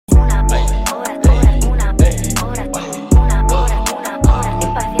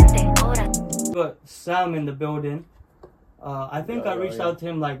Got Sam in the building. I think I reached out to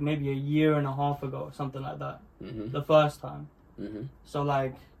him like maybe a year and a half ago, something like that. The first time. So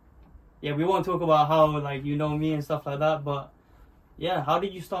like, yeah, we won't talk about how like you know me and stuff like that, but yeah, how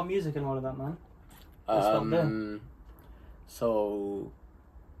did you start music and all of that, man? Let's start there. So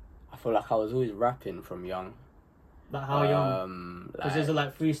I feel like I was always rapping from young. Like how young? Because is it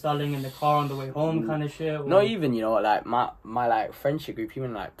like freestyling in the car on the way home kind of shit? Or? Not even, you know, like my like friendship group,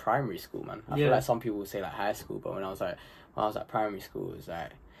 even like primary school, man. I feel like some people say like high school, but when I was at primary school, it was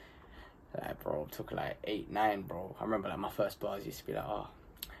like bro, it took like 8, 9, bro. I remember like my first bars used to be like, oh,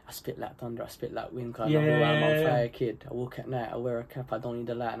 I spit like thunder, I spit like wind, cause I'm on fire, kid. I walk at night, I wear a cap, I don't need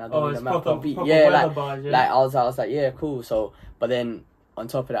a light, and I don't need a map on beat. Yeah, like, bars, like I was like, yeah, cool. So, but then on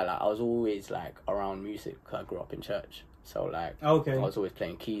top of that, like I was always like around music because I grew up in church. So like, I was always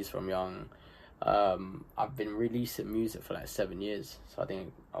playing keys from young. I've been releasing music for like 7 years. So I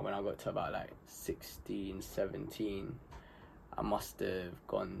think when I got to about like 16, 17, I must have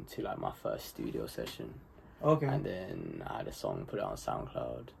gone to like my first studio session. And then I had a song, put it on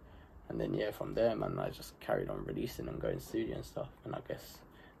SoundCloud. And then from there, man, I just carried on releasing and going to studio and stuff. And I guess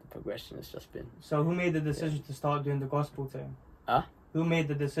the progression has just been. So who made the decision to start doing the gospel thing? Who made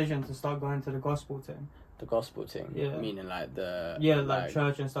the decision to start going to the gospel thing? The gospel thing, meaning like the like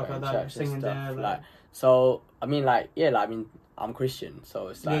church and stuff like that, singing there. Like, so I mean, I'm Christian, so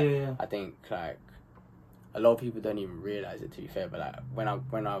it's like I think like a lot of people don't even realize it, to be fair. But like when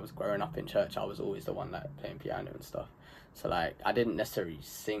I was growing up in church, I was always the one like playing piano and stuff. So like I didn't necessarily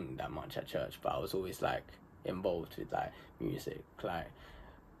sing that much at church, but I was always like involved with like music, like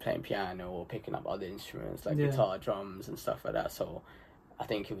playing piano or picking up other instruments like guitar, drums and stuff like that. So I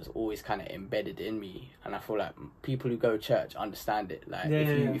think it was always kind of embedded in me, and I feel like people who go to church understand it. Like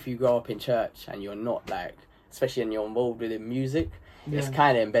if you grow up in church and you're not like, especially when you're involved within music, it's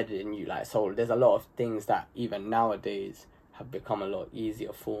kind of embedded in you. Like, so there's a lot of things that even nowadays have become a lot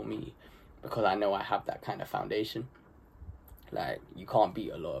easier for me because I know I have that kind of foundation. Like, you can't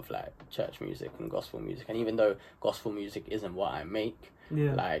beat a lot of like church music and gospel music, and even though gospel music isn't what I make,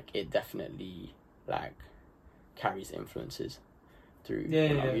 like it definitely like carries influences through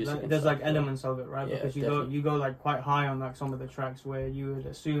music. Like, there's like elements of it, right? Because you go like quite high on like some of the tracks where you would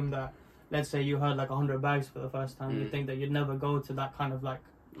assume that, let's say you heard like 100 bags for the first time, you think that you'd never go to that kind of like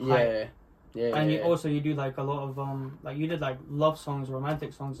height. And you do like a lot of like you did like love songs,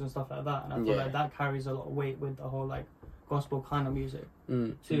 romantic songs and stuff like that, and I feel like that carries a lot of weight with the whole like gospel kind of music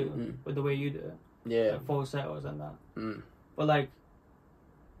too, with the way you do it, like falsettos and that. But like,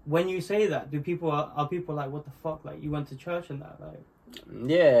 when you say that, are people like, what the fuck, like you went to church and that, like?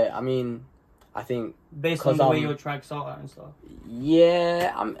 I mean, I think based on the way your tracks are and stuff. I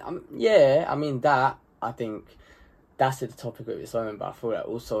mean that, I think that's the topic of its own, but I feel like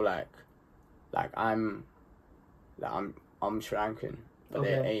also like I'm Sri Lankan, but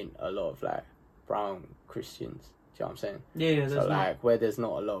there ain't a lot of like brown Christians. Do you know what I'm saying? So like where there's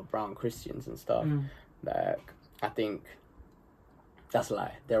not a lot of brown Christians and stuff, like I think that's a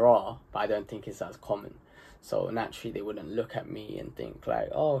lie. There are, but I don't think it's as common. So naturally, they wouldn't look at me and think like,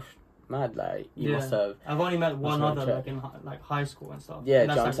 "Oh, mad! Like you must have." I've only met one other like in like high school and stuff. Yeah,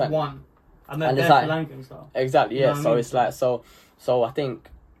 and that's like one. I met Sri Lankan and stuff. Exactly. Yeah. So it's like so I think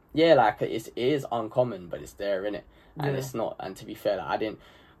like it is uncommon, but it's there, innit? And it's not. And to be fair, like, I didn't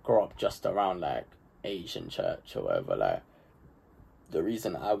grow up just around like Asian church or whatever. Like the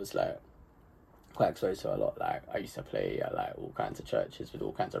reason I was like quite exposed to a lot, like I used to play at like all kinds of churches with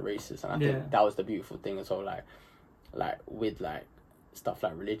all kinds of races, and I think that was the beautiful thing as well, like with like stuff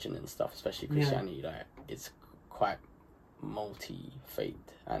like religion and stuff, especially Christianity, like it's quite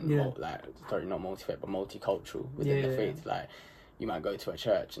multi-faith and not multi-faith but multicultural within the faith. Like you might go to a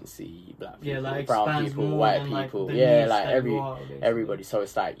church and see black people, like brown people, white people, everybody. So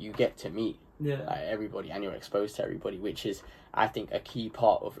it's like you get to meet like everybody, and you're exposed to everybody, which is, I think, a key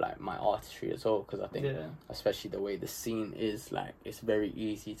part of like my artistry as well, because I think especially the way the scene is, like it's very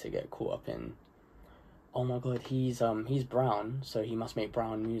easy to get caught up in, oh my god, he's brown, so he must make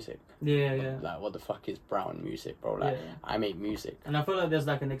brown music. Like what the fuck is brown music, bro? Like I make music, and I feel like there's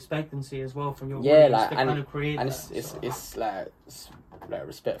like an expectancy as well from your audience to kind of create and that, it's like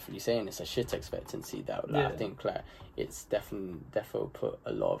respectfully saying, it's a shit expectancy that like I think like it's definitely put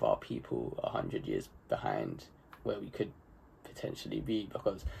a lot of our people 100 years behind where we could potentially be,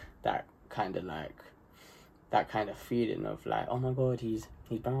 because that kind of feeling of like, oh my god, he's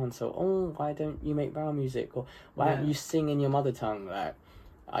brown, so why don't you make brown music, or why don't you sing in your mother tongue? Like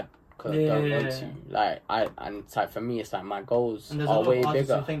I because I don't want to. Like, and it's like, for me, it's like my goals and are way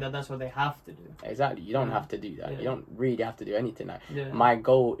bigger. Who think that that's what they have to do. Exactly. You don't have to do that. You don't really have to do anything. Like, Yeah. my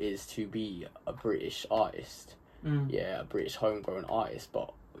goal is to be a British artist. Mm. Yeah, a British homegrown artist,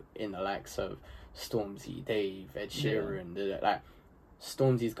 but in the likes of Stormzy, Dave, Ed Sheeran, like,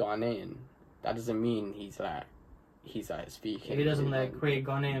 Stormzy's Ghanaian. That doesn't mean he's speaking. He doesn't like create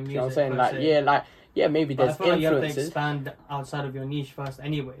Ghanaian music. You know what I'm saying? Like, maybe there's I feel influences. like you have to expand outside of your niche first,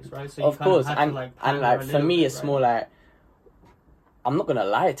 anyways, right? So you of course, have and to, like, and like for me, it's right? more like, I'm not gonna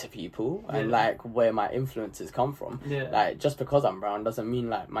lie to people and like where my influences come from. Yeah. Like, just because I'm brown doesn't mean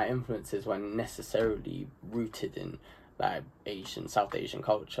like my influences were necessarily rooted in like South Asian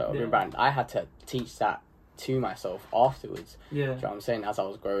culture. And I had to teach that to myself afterwards. Yeah. Do you know what I'm saying? As I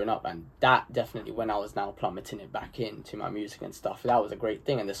was growing up, and that definitely, when I was now plummeting it back into my music and stuff, that was a great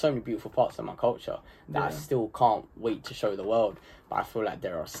thing. And there's so many beautiful parts of my culture that I still can't wait to show the world. But I feel like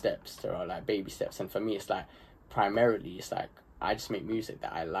there are like baby steps, and for me, it's like primarily, it's like I just make music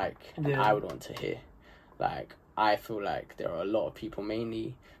that I like and I would want to hear. Like, I feel like there are a lot of people,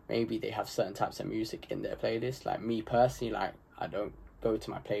 maybe they have certain types of music in their playlist. Like, me personally, like, I don't go to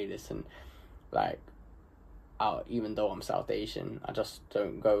my playlist and like, even though I'm South Asian, I just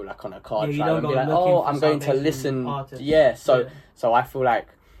don't go like on a car drive and be like, oh, I'm going to listen. So I feel like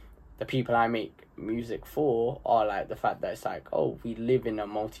the people I make music for are like the fact that it's like, oh, we live in a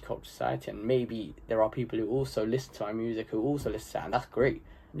multicultural society, and maybe there are people who also listen to my music, who also listen to it, and that's great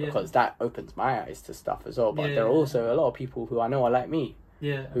because that opens my eyes to stuff as well. But there are also a lot of people who I know are like me,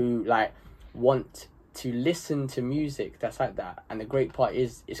 who like want to listen to music that's like that, and the great part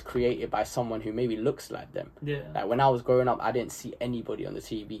is it's created by someone who maybe looks like them. Like, when I was growing up, I didn't see anybody on the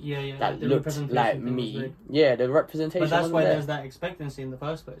TV that looked like me. The representation. But that's why there. There's that expectancy in the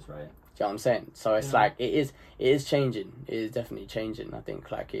first place, right? Do you know what I'm saying? So it's like it is changing. It is definitely changing. I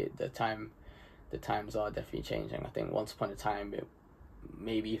think like the times are definitely changing. I think once upon a time,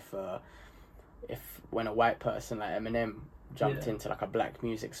 maybe if when a white person like Eminem jumped into like a black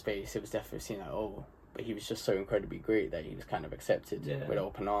music space, it was definitely seen like, oh, but he was just so incredibly great that he was kind of accepted with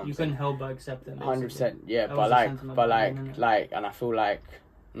open arms. You couldn't help but accept him. 100%, yeah. But and I feel like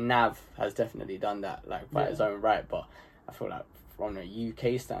Nav has definitely done that, like, by his own right. But I feel like from a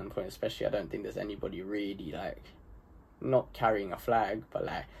UK standpoint, especially, I don't think there's anybody really like not carrying a flag, but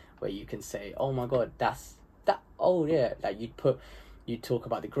like where you can say, oh my god, that's that. Oh yeah, like you talk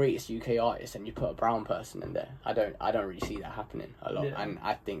about the greatest UK artist and you put a brown person in there. I don't really see that happening a lot, and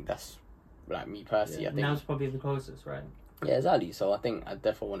I think that's like me personally. I think now's probably the closest, right? Yeah, exactly. So I think I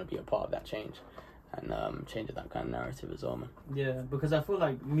definitely want to be a part of that change, and changing that kind of narrative as well, man. Yeah, because I feel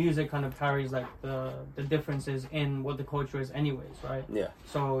like music kind of carries like the differences in what the culture is, anyways, right? Yeah.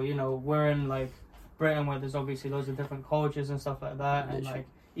 So we're in like Britain, where there's obviously loads of different cultures and stuff like that, and like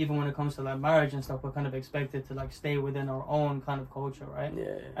even when it comes to like marriage and stuff, we're kind of expected to like stay within our own kind of culture, right?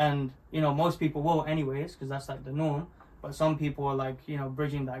 Yeah. And most people will, anyways, because that's like the norm. But some people are like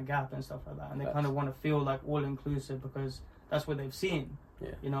bridging that gap and stuff like that, and they kind of want to feel like all inclusive because that's what they've seen.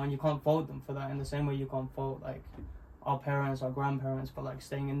 Yeah. And you can't fault them for that in the same way you can't fault like our parents, our grandparents for like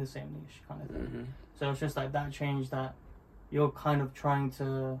staying in the same niche kind of thing. Mm-hmm. So it's just like that change that you're kind of trying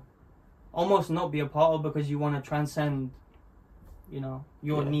to almost not be a part of because you want to transcend,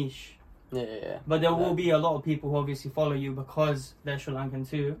 your niche. Yeah. But there will be a lot of people who obviously follow you because they're Sri Lankan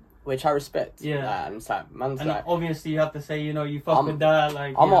too. Which I respect. Yeah. And it's like, man's and like, obviously you have to say, you fuck with that.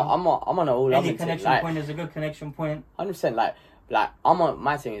 Like, I'm on a all any connection point is a good connection point. 100%. Like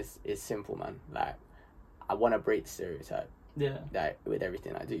my thing is simple, man. Like, I want to break the stereotype. Yeah. Like, with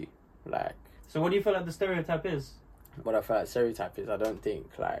everything I do. Like. So what do you feel like the stereotype is? What I feel like stereotype is, I don't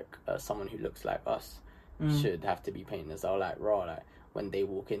think like someone who looks like us should have to be painted as all like raw. Like, when they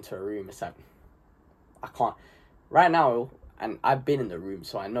walk into a room, it's like, I can't. Right now. And I've been in the room,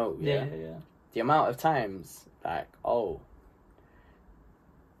 so I know, the amount of times, like, oh,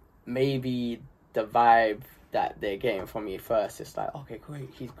 maybe the vibe that they're getting from me first is like, okay,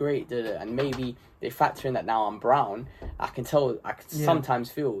 great, he's great, and maybe they factor in that now I'm brown. I can sometimes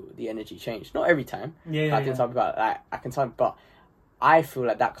feel the energy change. Not every time. I can talk about, like, but I feel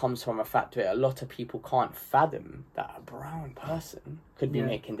like that comes from a fact where a lot of people can't fathom that a brown person could be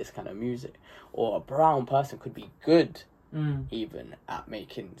making this kind of music, or a brown person could be good. Even at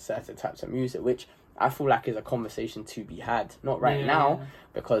making certain types of music, which I feel like is a conversation to be had, not now,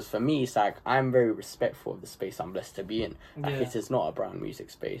 because for me it's like I'm very respectful of the space I'm blessed to be in. Like, it is not a brown music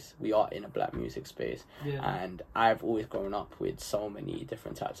space. We are in a black music space, and I've always grown up with so many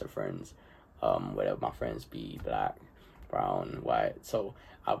different types of friends, whether my friends be black, brown, white. So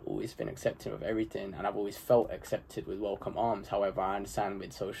I've always been accepting of everything, and I've always felt accepted with welcome arms. However, I understand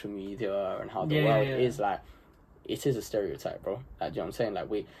with social media and how the world is, like, it is a stereotype, bro. Like, do you know what I'm saying? Like,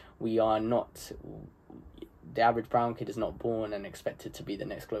 we are not... The average brown kid is not born and expected to be the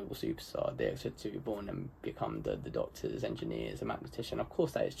next global superstar. They're expected to be born and become the doctors, engineers, a mathematician. Of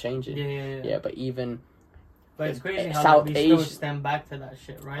course, that is changing. Yeah, but even... But it's crazy how we still stem back to that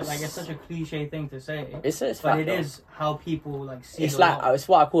shit, right? Like, it's such a cliche thing to say. It's but fact, it is how people, like, see it's like it's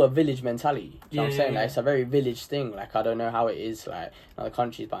what I call a village mentality. Do you know what I'm saying? Like, it's a very village thing. Like, I don't know how it is, like, in other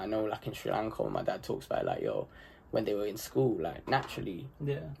countries, but I know, like, in Sri Lanka, when my dad talks about, like, yo, when they were in school, like, naturally,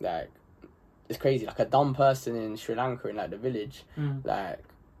 like, it's crazy. Like, a dumb person in Sri Lanka, in, like, the village, like,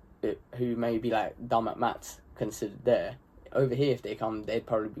 who may be, like, dumb at maths, considered there, over here, if they come, they'd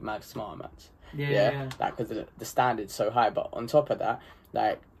probably be mad smart at maths. Like, because the standard's so high. But on top of that,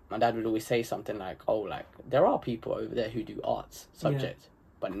 like, my dad would always say something like, oh, like, there are people over there who do arts subject,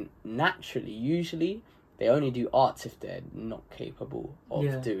 but naturally, usually, they only do arts if they're not capable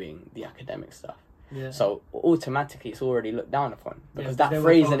of doing the academic stuff. So automatically it's already looked down upon, because that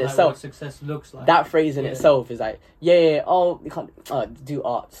phrase in itself, what success looks like. That phrase in itself is like, oh, you can't do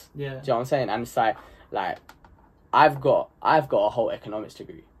arts. Do you know what I'm saying? And it's like I've got a whole economics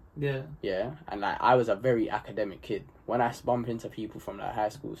degree. And like, I was a very academic kid. When I bump into people from like high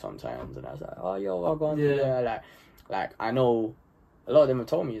school sometimes, and I was like, oh, yo, I'll go on like I know a lot of them have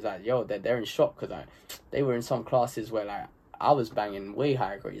told me, is like, yo, they're in shock, because like, they were in some classes where like I was banging way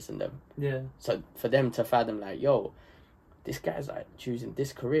higher grades than them. So for them to fathom, like, yo, this guy's like choosing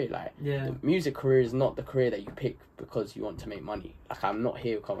this career, like, the music career is not the career that you pick because you want to make money. Like, I'm not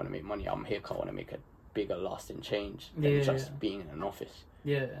here because I want to make money. I'm here because I want to make a bigger lasting change than just being in an office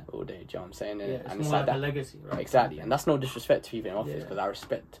all day. Do you know what I'm saying? And it's more like a legacy, right? Exactly. And that's no disrespect to even office, because I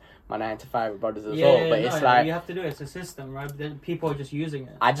respect my 9-to-5 brothers as well. But it's like, you have to do it. It's a system, right? People are just using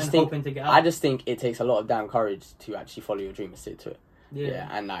it. Hoping to get out. I just think it takes a lot of damn courage to actually follow your dream and stick to it.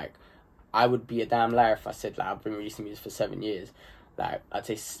 And like, I would be a damn liar if I said, like, I've been releasing music for 7 years. Like, I'd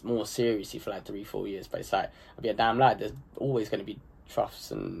say more seriously for like 3-4 years. But it's like, I'd be a damn liar. There's always going to be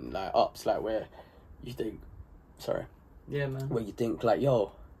troughs and like ups, like, where you think, where you think like,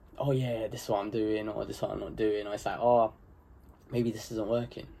 yo, oh yeah, this is what I'm doing, or this is what I'm not doing, or it's like, oh, maybe this isn't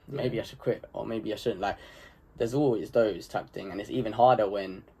working, maybe I should quit, or maybe I shouldn't. Like, there's always those type of thing, and it's even harder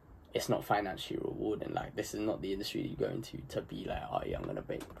when it's not financially rewarding. Like, this is not the industry you go into to be like, oh yeah, I'm gonna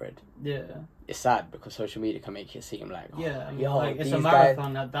bake bread. It's sad because social media can make it seem like, like, it's a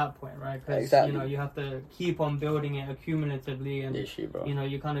marathon at that point, right? Because you know, you have to keep on building it accumulatively, and you know,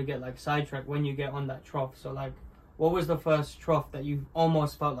 you kind of get like sidetracked when you get on that trough. So like, what was the first trough that you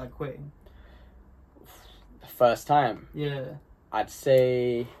almost felt like quitting? The first time? I'd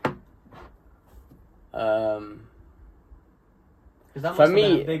say... Because that must have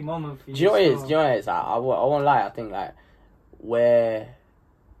been a big moment for you. Do you know what it is? I won't lie. I think like where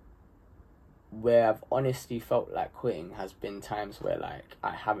I've honestly felt like quitting has been times where like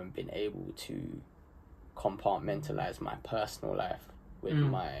I haven't been able to compartmentalize my personal life with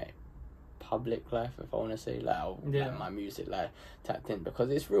my public life, if I want to say, like my music life type thing, because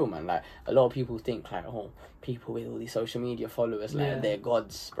it's real, man. Like, a lot of people think like, oh, people with all these social media followers, like, they're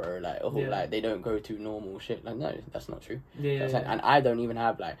gods, bro. Like, like, they don't go through normal shit. Like, no, that's not true. And I don't even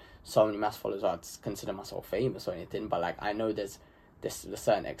have like so many mass followers. I'd consider myself famous or anything, but like, I know there's a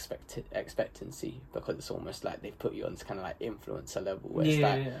certain expectancy, because it's almost like they've put you on this kind of like influencer level where it's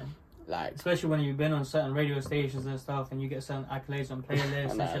like, especially when you've been on certain radio stations and stuff, and you get certain accolades on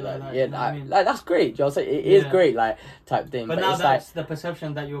playlists and shit like that. Yeah, I mean? Like, that's great. You know, it is great, like, type thing. But now that's like, the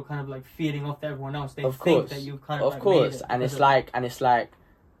perception that you're kind of like feeding off to everyone else. They think that you've kind of course, made it, and it's like,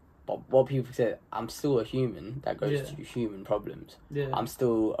 but what people say, I'm still a human that goes through human problems. I'm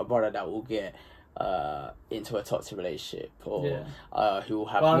still a brother that will get into a toxic relationship, or who will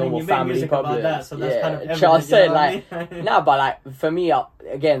have normal family problems. About that, so that's kind of I say, like, but like, for me,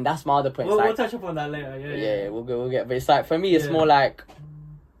 again, that's my other point. We'll touch upon that later. We'll get. But it's like, for me, it's more like,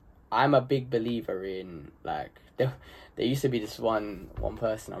 I'm a big believer in, like, there used to be this one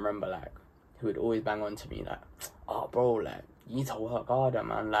person I remember, like, who would always bang on to me like, oh bro, like, you need to work harder,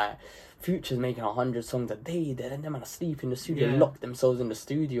 man. Like, Future's making 100 songs a day. Then them man asleep in the studio, lock themselves in the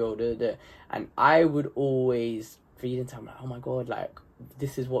studio. And I would always feed into him like, oh my god, like,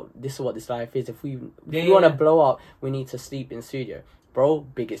 this is what this life is. If we want to blow up, we need to sleep in studio, bro.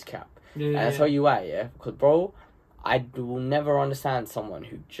 Biggest cap. And I tell you why, because bro, I will never understand someone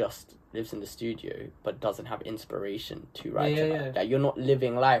who just lives in the studio but doesn't have inspiration to write about. Like, you're not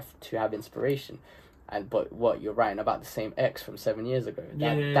living life to have inspiration. But what, you're writing about the same ex from 7 years ago?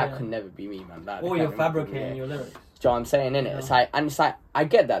 That could never be me, man. Or you're fabricating your lyrics. Do you know what I'm saying, innit? It's like, I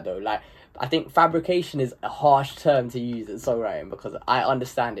get that though. Like, I think fabrication is a harsh term to use in songwriting because I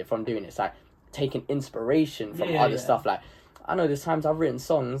understand it from doing it. It's like taking inspiration from other stuff. Like, I know there's times I've written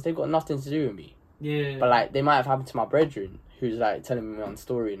songs, they've got nothing to do with me. Yeah. But like, they might have happened to my brethren who's like telling me one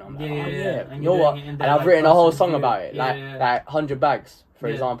story, and I'm like, and you know what? And I've written a whole song about it. Like 100 Bags, for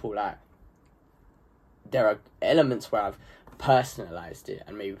example. Like, there are elements where I've personalized it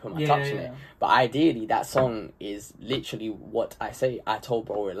and maybe put my touch in it. But ideally, that song is literally what I say. I told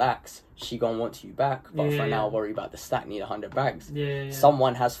bro, relax. She gonna want you back, but for now, worry about the stack. Need 100 bags.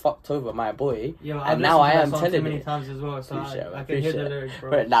 Someone has fucked over my boy, and now I am telling him. Many times as well, so I can hear the lyrics, bro.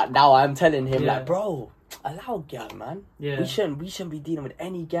 But now I'm telling him like, bro, allow gal, man. We shouldn't be dealing with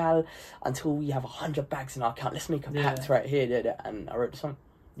any gal until we have 100 bags in our account. Let's make a pact right here, and I wrote the song.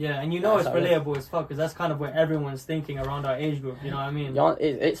 Yeah, and you know it's relatable as fuck because that's kind of what everyone's thinking around our age group. You know what I mean?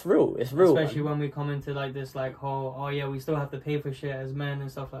 It's real. It's real. Especially when we come into like this, like whole, we still have to pay for shit as men and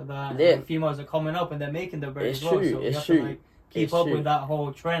stuff like that. Yeah. And females are coming up and they're making the bread as well. So we have to like keep up with that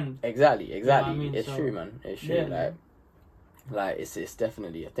whole trend. Exactly. You know what I mean? It's true, man. It's true. Like it's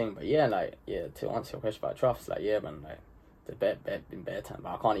definitely a thing. But to answer your question about troughs, like man, like. There's been better times, but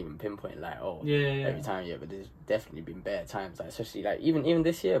I can't even pinpoint like every time but there's definitely been better times, like especially like even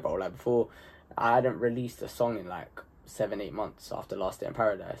this year, bro. Like before, I hadn't released a song in like 7-8 months after Last Day in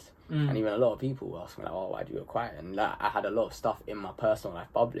Paradise, and even a lot of people ask me like, why do you go quiet? And like I had a lot of stuff in my personal life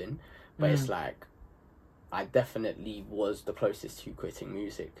bubbling, but it's like I definitely was the closest to quitting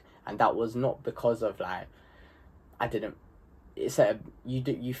music, and that was not because of like I didn't. It's like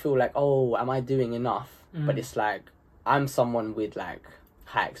you feel like, am I doing enough? But it's like, I'm someone with like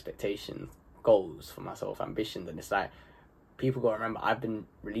high expectations, goals for myself, ambitions, and it's like people gotta remember I've been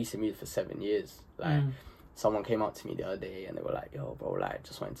releasing music for 7 years. Like someone came up to me the other day and they were like, "Yo, bro, like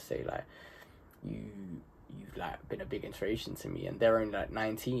just wanted to say like you've like been a big inspiration to me," and they're only like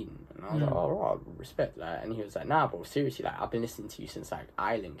 19, and I was like, "Oh, respect." Like, and he was like, "Nah, bro, seriously, like I've been listening to you since like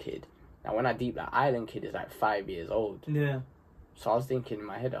Island Kid." Now when I deep, like Island Kid is like 5 years old. Yeah. So I was thinking in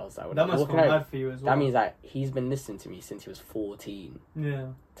my head, I was like, that must feel bad for you as well. That means like he's been listening to me since he was 14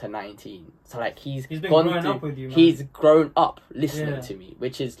 to 19. So like he's been growing up with you, man. He's grown up listening to me,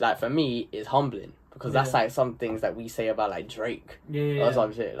 which is like for me is humbling because that's like some things that we say about like Drake or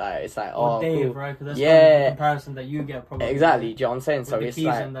some shit. Like it's like Dave, cool. Right? Because that's kind of the comparison that you get probably. Exactly. Do you know what I'm saying? So it's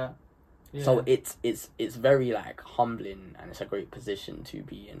like so it's very like humbling, and it's a great position to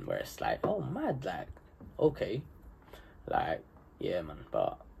be in where it's like, oh mad, like okay, like. Yeah, man,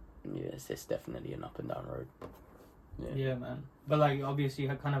 but it's definitely an up and down road. Yeah, man. But like, obviously, you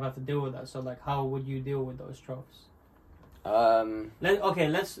kind of have to deal with that. So, like, how would you deal with those troughs?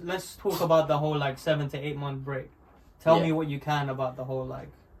 Let's talk about the whole like 7 to 8 month break. Tell me what you can about the whole like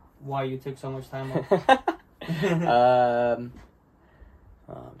why you took so much time off. I'm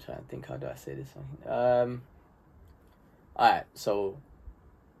trying to think. How do I say this? Alright, so.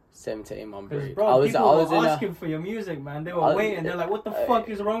 7 to 8 month break. Bro, people were asking for your music, man. They were waiting. They're like, "What the fuck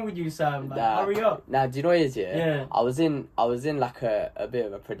is wrong with you, Sam? Like, hurry up!" Now, do you know what it is? Yeah. I was in like a bit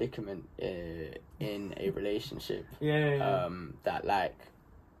of a predicament in a relationship. That like,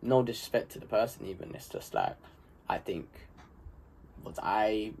 no disrespect to the person, even it's just like, I think, was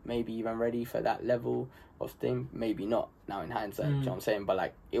I maybe even ready for that level of thing? Maybe not. Now in hindsight, you know what I'm saying? But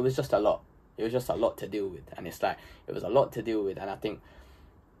like, it was just a lot. It was just a lot to deal with, and it's like it was a lot to deal with, and I think.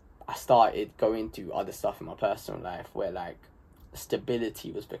 I started going through other stuff in my personal life where like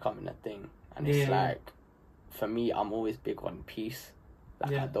stability was becoming a thing, and it's like for me, I'm always big on peace.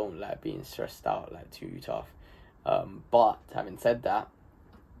 Like I don't like being stressed out like too tough. But having said that,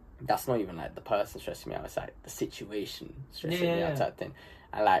 that's not even like the person stressing me out. It's like the situation stressing me out type thing.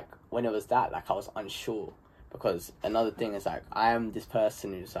 And like when it was that, like I was unsure. Because another thing is like I am this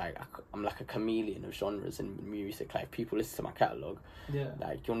person who's like I'm like a chameleon of genres in music. Like people listen to my catalogue,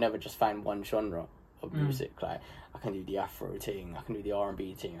 like you'll never just find one genre of music. Like I can do the Afro thing, I can do the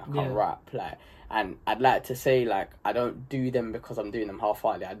R&B thing, I can rap. Like, and I'd like to say like I don't do them because I'm doing them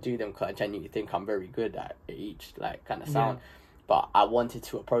half-heartedly. I do them because I genuinely think I'm very good at each like kind of sound. But I wanted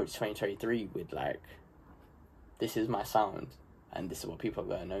to approach 2023 with like this is my sound and this is what people are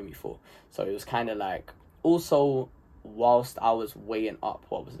gonna know me for. So it was kind of like. Also, whilst I was weighing up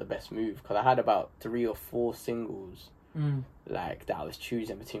what was the best move, because I had about 3 or 4 singles like that I was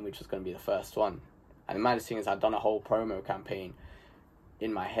choosing between which was going to be the first one. And the maddest thing is I'd done a whole promo campaign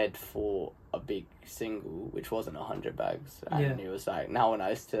in my head for a big single, which wasn't 100 Bags. And it was like, now when I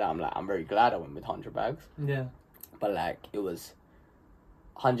listen to that, I'm like, I'm very glad I went with 100 Bags. Yeah. But like, it was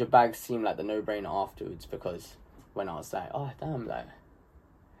 100 Bags seemed like the no-brainer afterwards, because when I was like, oh damn, like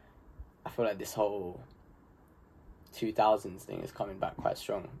I feel like this whole 2000s thing is coming back quite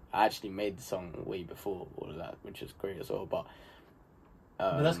strong. I actually made the song way before all of that, which is great as well. But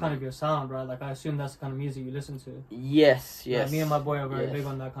that's kind of your sound, right? Like I assume that's the kind of music you listen to. Yes. Like, me and my boy are very big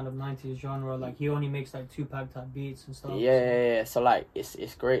on that kind of 90s genre. Like he only makes like Tupac type beats and stuff. Yeah. So like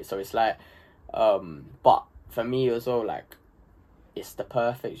it's great. So it's like, but for me as well, like it's the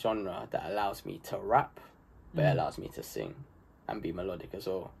perfect genre that allows me to rap, but it allows me to sing and be melodic as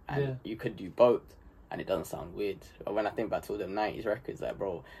well. And you could do both, and it doesn't sound weird. When I think back to all them 90s records, like,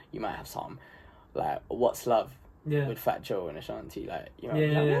 bro, you might have some like What's Love with Fat Joe and Ashanti, like, you know,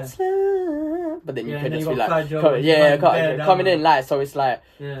 What's Love, but then you could just be like, coming in, like, so it's like,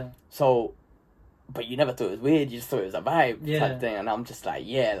 so, but you never thought it was weird, you just thought it was a vibe type thing. And I'm just like,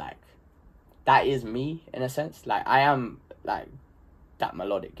 like, that is me in a sense. Like I am like that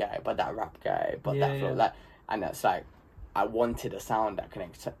melodic guy, but that rap guy, but that flow, like, and that's like, I wanted a sound that can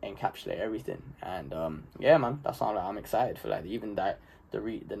encapsulate everything. And man, that's why I'm excited for, like, even that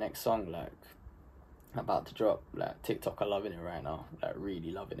the next song, like, about to drop, like TikTok are loving it right now, like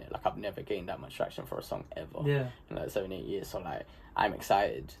really loving it. Like I've never gained that much traction for a song ever in like 7-8 years. So like I'm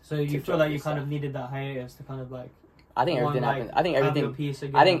excited. So you feel like you kind of needed that hiatus to kind of like, I think everything happens. I think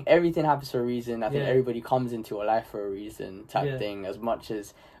everything happens for a reason. I think everybody comes into your life for a reason, type thing. As much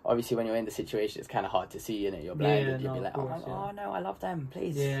as obviously when you're in the situation, it's kind of hard to see, and you're blind, and you'll be like, oh no, I love them,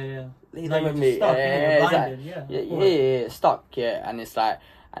 please, leave them with me. Stuck, and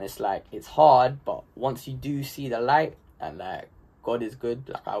it's like it's hard, but once you do see the light, and like God is good.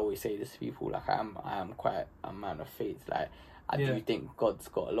 Like I always say this to people, like I am quite a man of faith. Like I do think God's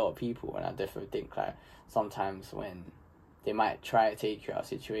got a lot of people, and I definitely think like sometimes when they might try to take you out of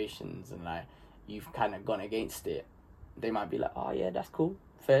situations and like you've kind of gone against it, they might be like, oh yeah, that's cool,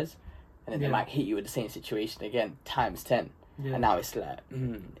 fairs, and then they might hit you with the same situation again times 10, and now it's like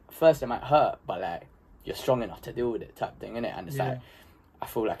first it might hurt, but like you're strong enough to deal with it, type thing, innit? And it's like I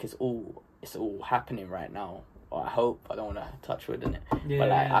feel like it's all happening right now. Or I hope, I don't want to touch wood, innit? But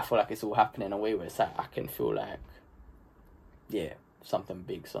like I feel like it's all happening in a way where it's like I can feel like something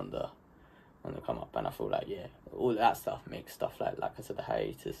big's on the come up, and I feel like all that stuff makes stuff like I said, the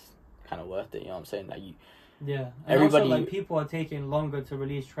hiatus kind of worth it. You know what I'm saying? Like and everybody, also, like, people are taking longer to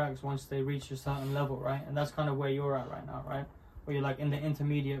release tracks once they reach a certain level, right? And that's kind of where you're at right now, right? Where you're like in the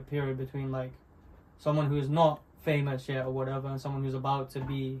intermediate period between like someone who's not famous yet or whatever, and someone who's about to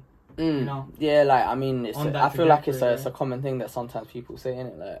be, you know. Like I mean, I feel like it's a common thing that sometimes people say,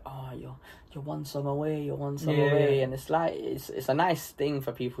 innit? Like, oh, you're one song away, and it's like it's a nice thing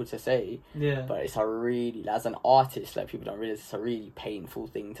for people to say, but it's a really, as an artist, like people don't realize it's a really painful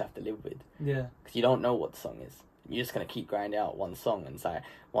thing to have to live with, because you don't know what the song is. You're just gonna keep grinding out one song, and it's like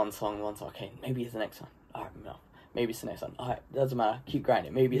one song, okay, maybe it's the next one, alright, no, maybe it's the next one, alright, doesn't matter, keep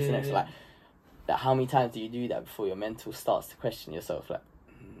grinding, maybe it's the next one. Like how many times do you do that before your mental starts to question yourself, like,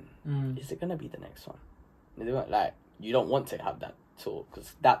 is it gonna be the next one? Like you don't want to have that thought,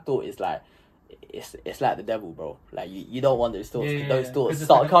 because that thought is like it's like the devil, bro. Like you don't want those thoughts. Those thoughts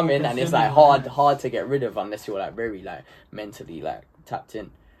start like coming, and it's like hard to get rid of unless you're like very like mentally like tapped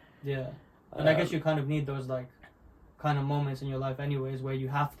in. And I guess you kind of need those like kind of moments in your life anyways where you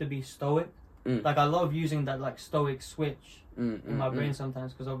have to be stoic. Like I love using that like stoic switch in my brain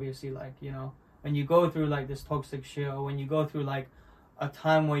sometimes, because obviously like, you know, when you go through like this toxic shit, or when you go through like a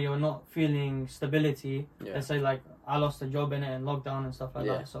time where you're not feeling stability, let's say like I lost a job in it and lockdown and stuff like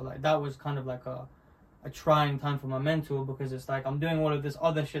that, so like that was kind of like a trying time for my mental, because it's like I'm doing all of this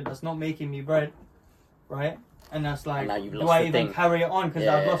other shit that's not making me bread, right? And that's like, do I even carry it on, because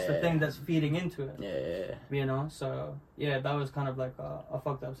I've lost the thing that's feeding into it, you know? So that was kind of like a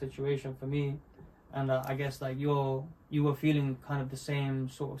fucked up situation for me, and I guess like you were feeling kind of the same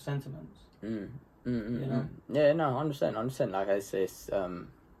sort of sentiments. You know? Yeah, no, I understand. Like I say,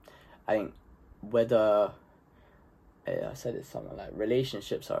 I think whether I said it's something like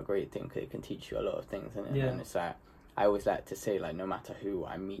relationships are a great thing, because it can teach you a lot of things, and it's like I always like to say, like, no matter who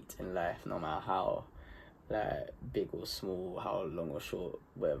I meet in life, no matter how like big or small, how long or short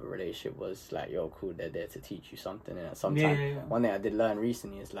whatever relationship was, like, you're cool, they're there to teach you something. And sometimes one thing I did learn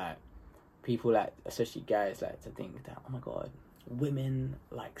recently is like people, like especially guys, like to think that, oh my god, women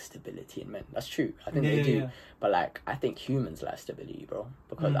like stability in men. That's true. I think they do. But like I think humans like stability, bro.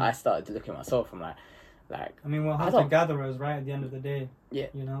 Because I started to look at myself. I'm like I mean, we're hunter-gatherers, right? At the end of the day. Yeah.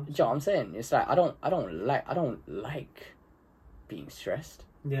 You know. Do you know what I'm saying? It's like I don't like being stressed.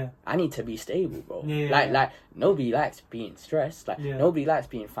 Yeah. I need to be stable, bro. Yeah, like nobody likes being stressed. Like yeah. nobody likes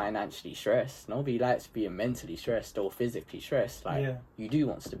being financially stressed. Nobody likes being mentally stressed or physically stressed. Like you do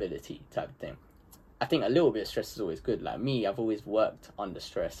want stability type of thing. I think a little bit of stress is always good. Like me, I've always worked under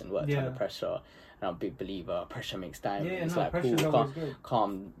stress and worked under pressure. And I'm a big believer. Pressure makes diamonds. Like cool,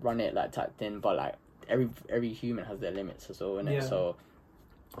 calm, run it like type thing. But like every human has their limits as well, innit? So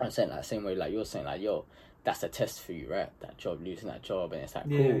I'm saying like same way like you're saying like yo. That's a test for you, right? That job, losing that job, and it's like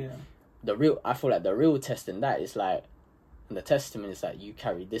cool. I feel like the real test in that is like, and the testament is that you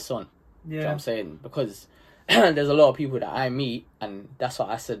carry this on. Yeah, you know what I'm saying, because there's a lot of people that I meet, and that's what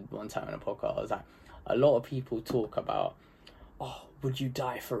I said one time in a podcast. I was like, a lot of people talk about, oh, would you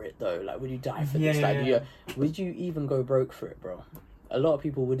die for it though? Like, would you die for this? Like, would you even go broke for it, bro? A lot of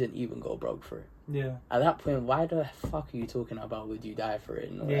people wouldn't even go broke for it. Yeah. At that point, why the fuck are you talking about would you die for it?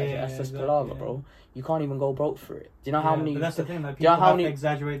 And all that? That's just palaver, bro. You can't even go broke for it. Do you know how many? But that's the thing. Like, people have to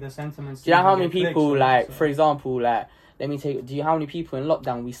exaggerate the sentiments. Do you know how many people, like, for example, like, do you know how many people in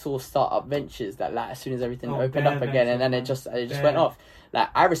lockdown we saw start up ventures that, like, as soon as everything opened up again, and then it just went off. Like,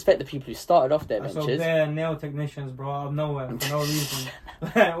 I respect the people who started off their ventures. So they're nail technicians, bro, out of nowhere for no reason.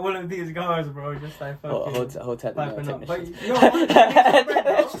 Like, all of these guys, bro, just like fucking hotel nail technicians. But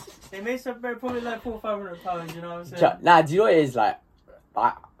yo, they made some bread, probably like £400-500. You know what I'm saying? Nah, do you know what it is? Like,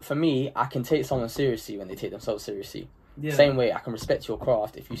 for me, I can take someone seriously when they take themselves seriously. Yeah. Same way I can respect your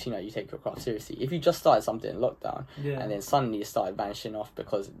craft if you seem like you take your craft seriously. If you just started something in lockdown and then suddenly it started vanishing off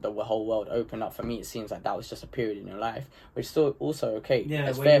because the whole world opened up, for me it seems like that was just a period in your life, which is still also okay. Yeah,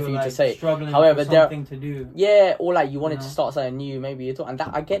 it's fair for you to say. However, something to do. Yeah, or like you wanted to start something new, maybe you thought, and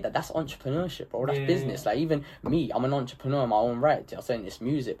that I get that. That's entrepreneurship, bro. That's business. Like even me, I'm an entrepreneur in my own right. I'm saying it's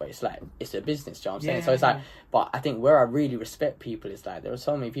music, but it's like it's a business. Do you know what I'm saying? So it's like, but I think where I really respect people is like there are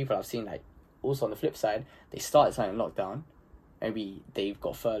so many people I've seen like. Also on the flip side, they started something in lockdown. Maybe they've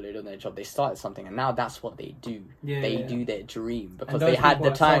got furloughed on their job. They started something, and now that's what they do. They do their dream because they had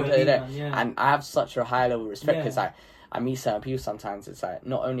the time to do that. And I have such a high level of respect because like I meet certain people sometimes. It's like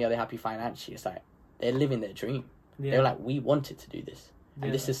not only are they happy financially, it's like they're living their dream. They're like, we wanted to do this,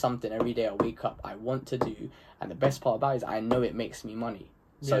 and this is something every day I wake up I want to do. And the best part about it is I know it makes me money,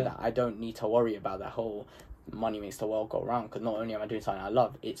 so that I don't need to worry about that whole. Money makes the world go round because not only am I doing something I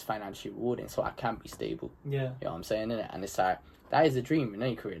love, it's financially rewarding, so I can be stable. You know what I'm saying, innit? And it's like that is a dream in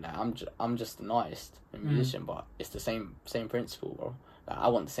any career. Like I'm just an artist and musician, but it's the same principle, bro. Like I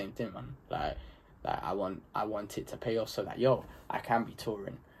want the same thing, man. Like I want it to pay off so that I can be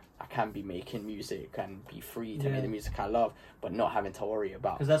touring, I can be making music and be free to make the music I love, but not having to worry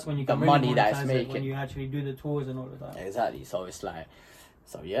about because that's when you can the really money that it's making when you actually do the tours and all of that. Exactly. So it's like,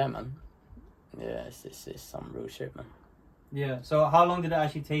 yeah, man. Yeah, it's some real shit, man. Yeah. So how long did it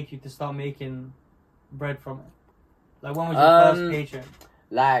actually take you to start making bread from it? Like when was your first paycheck?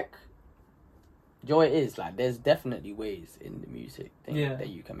 Like, Joy is like there's definitely ways in the music thing that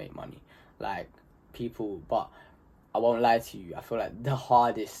you can make money. Like people, but I won't lie to you. I feel like the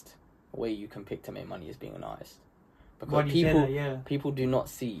hardest way you can pick to make money is being an artist. Because people do not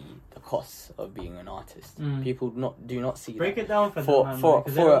see the costs of being an artist. People do not see. Break it down for them, man,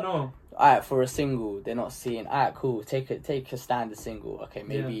 because they don't know. Alright, for a single, they're not seeing. Alright, cool. Take a standard single. Okay,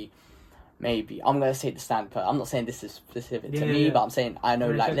 maybe I'm gonna say the standard. I'm not saying this is specific to me, but I'm saying I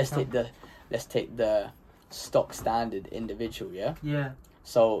know. Like, let's take the stock standard individual. Yeah. Yeah.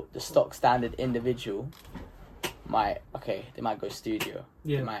 So the stock standard individual they might go studio.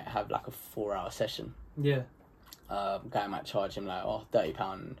 Yeah. They might have like a 4-hour session. Yeah. Guy might charge him like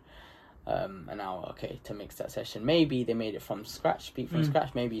 £30 an hour, to mix that session. Maybe they made it from scratch, beat from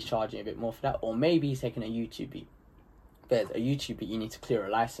scratch. Maybe he's charging a bit more for that, or maybe he's taking a YouTube beat. But a YouTube beat, you need to clear a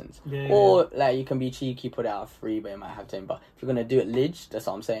license, or like you can be cheeky, put it out free, but it might have to. But if you're gonna do it lig, that's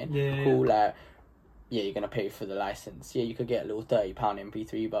what I'm saying. Cool, like. Yeah, you're going to pay for the license. Yeah, you could get a little £30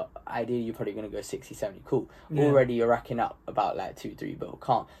 MP3, but ideally you're probably going to go 60, 70. Cool. Yeah. Already you're racking up about like 2-3 bill.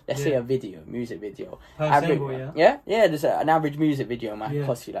 Can't. Let's say a music video. There's an average music video might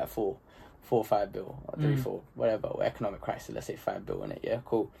cost you like 4 or 5 bill, or 3, 4, whatever, or economic crisis, let's say 5 bill in it, yeah?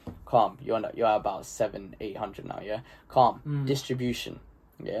 Cool. Calm. You're about 700-800 now, yeah? Calm. Distribution,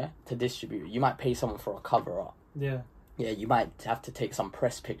 yeah? To distribute. You might pay someone for a cover art. Yeah. Yeah, you might have to take some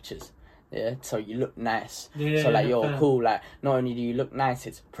press pictures. Yeah, so you look nice. So like you're cool. Like not only do you look nice,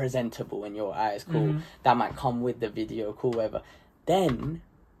 it's presentable in your eyes. Cool. That might come with the video. Cool, whatever. Then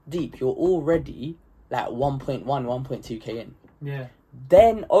deep, you're already like 1.2k in. Yeah.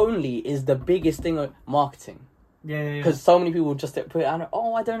 Then only is the biggest thing of marketing. Yeah. Because so many people just put it on.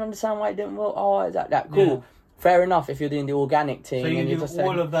 Oh, I don't understand why it didn't work. Oh, is that cool? Yeah. Fair enough. If you're doing the organic thing, so you and do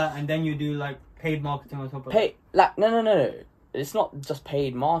all of that, and then you do like paid marketing on top of it. No. it's not just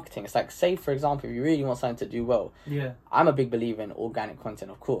paid marketing. It's like, say for example, if you really want something to do well, I'm a big believer in organic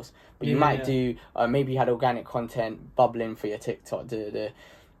content, of course, but you might do maybe you had organic content bubbling for your TikTok.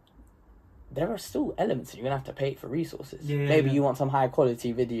 There are still elements that you're gonna have to pay for resources. Maybe you want some high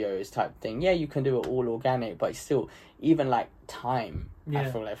quality videos type thing. You can do it all organic, but still, even like time. I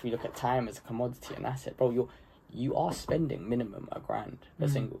feel like if we look at time as a commodity and asset, bro, you are spending minimum $1,000 per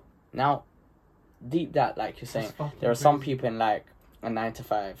single. Now, deep that, like you're saying, there are some people in like a 9 to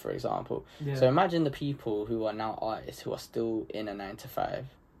 5, for example. So imagine the people who are now artists who are still in a 9 to 5,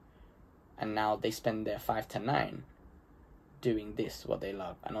 and now they spend their 5 to 9 doing this, what they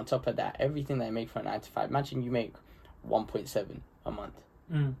love, and on top of that, everything they make for a 9 to 5. Imagine you make 1.7 a month.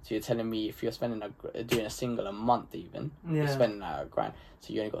 So you're telling me if you're spending doing a single a month, even you're spending like $1,000,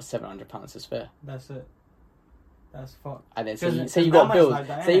 so you only got £700 to spare. That's it. That's fucked. And then say you got bills.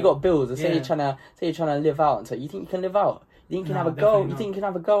 Like say you got bills, and say you're trying to live out. And so you think you can live out? You think you can have a girl? You think you can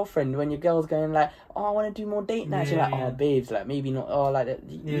have a girlfriend when your girl's going like, oh, I want to do more date nights? You're like, oh, babes, like maybe not. Oh, like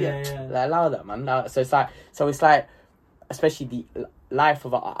that. Like, allow that, man. So it's like, especially the life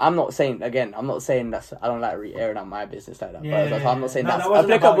of. I'm not saying that's. I don't like re-airing out my business like that. But I'm not saying that's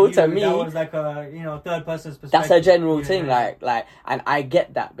applicable to me. That was like a third person's perspective. That's a general thing, like, and I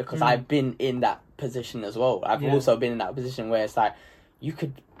get that because I've been in that position as well. I've also been in that position where it's like you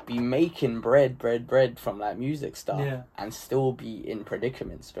could be making bread from like music stuff and still be in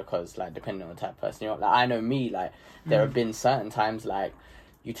predicaments because like depending on the type of person you're like. I know me, like there have been certain times like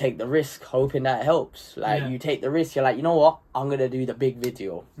you take the risk hoping that helps, like you take the risk, you're like, you know what, I'm gonna do the big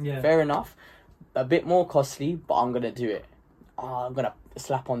video, fair enough, a bit more costly, but I'm gonna do it. I'm gonna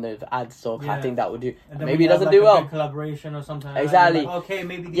slap on the ads, or I think that would do. Maybe it doesn't do well. Collaboration or something. Exactly. Like, okay,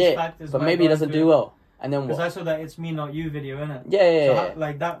 maybe these factors. But maybe it doesn't do well. And then what? Because I saw that It's Me Not You video, innit? Yeah.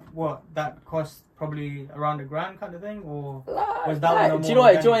 Like that. What that cost probably around $1,000 kind of thing, or was that like, one? Do you know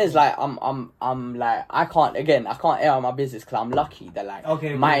what? Is like I'm like I can't air out my business because I'm lucky that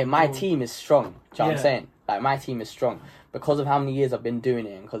like my team is strong. Do you know what I'm saying? Like my team is strong because of how many years I've been doing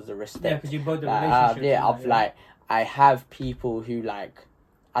it and because of the respect. Yeah, because you both the relationship. I have people who like,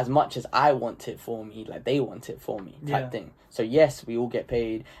 as much as I want it for me, like they want it for me type thing. So yes, we all get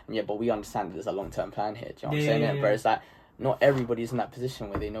paid, and but we understand that there's a long-term plan here. Do you know what I'm saying? But it's like, not everybody's in that position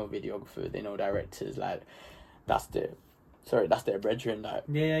where they know videographer, they know directors, like that's their brethren. Like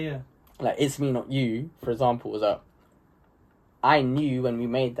like It's Me Not You, for example, was I knew when we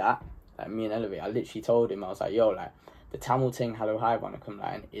made that, like me and Elevate, I literally told him, I was like, yo, like the Tamil Ting Hello Hi Vanakkam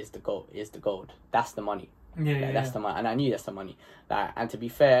line is the gold. That's the money. That's the money, and I knew that's the money. Like, and to be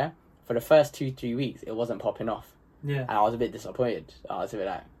fair, for the first 2-3 weeks, it wasn't popping off. And I was a bit disappointed. I was a bit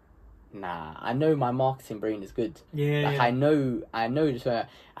like, nah, I know my marketing brain is good. I know this.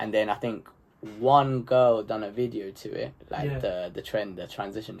 And then I think one girl done a video to it, like the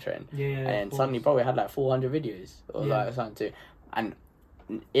transition trend. And then suddenly, probably had like 400 videos or like something too. And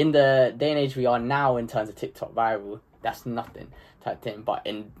in the day and age we are now, in terms of TikTok viral, that's nothing type thing, but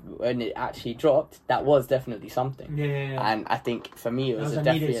when it actually dropped, that was definitely something. And I think for me it was a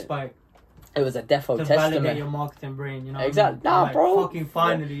definite spike. It was a defo to testament. Validate your marketing brain, you know. Exactly. Nah, like, bro. Fucking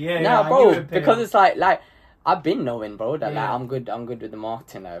finally, bro. Because it's like I've been knowing, bro, that like I'm good with the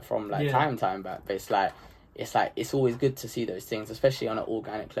marketing like, from like time back. But it's always good to see those things, especially on an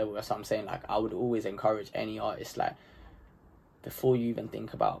organic level. That's what I'm saying. Like I would always encourage any artist, like before you even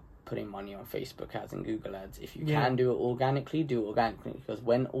think about putting money on Facebook ads and Google ads, if you can do it organically, do it organically. Because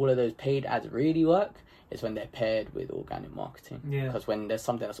when all of those paid ads really work, is when they're paired with organic marketing. Because when there's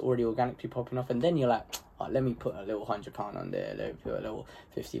something that's already organically popping off, and then you're like, oh, let me put a little £100 on there, let me put a little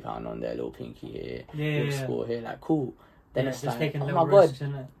 £50 on there, a little pinky here, little score here, like cool. Then it's just like, taking oh my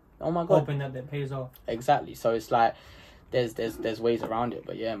god, oh my god, hoping that it pays off. Exactly. So it's like there's ways around it,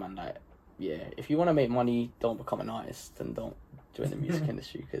 but man, like if you want to make money, don't become an artist and don't join the music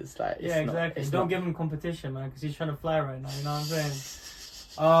industry, because like it's exactly. Don't give him competition, man, because he's trying to fly right now. You know what I'm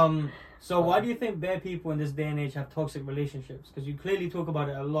saying? So why do you think bare people in this day and age have toxic relationships? Because you clearly talk about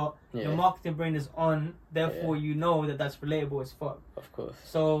it a lot. Your marketing brain is on, therefore you know that that's relatable as fuck. Of course.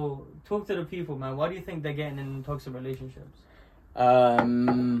 So talk to the people, man. Why do you think they're getting in toxic relationships?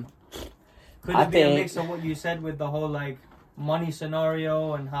 Could it be a mix of what you said with the whole like money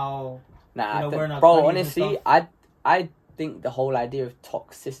scenario and how? Nah, bro. Honestly, I think the whole idea of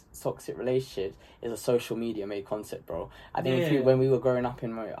toxic relationships is a social media made concept, bro. I think when we were growing up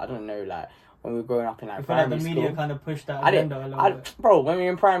in, I don't know, like when we were growing up in like primary school, the media kind of pushed that agenda a little bit. Bro, when we were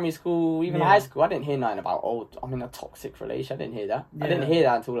in primary school, even high school, I didn't hear nothing about I'm in a toxic relationship. I didn't hear that. I didn't hear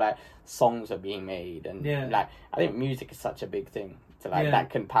that until like songs were being made, and like I think music is such a big thing to like that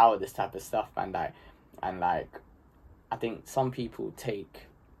can power this type of stuff, and like I think some people take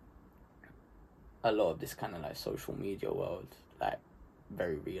a lot of this kind of like social media world like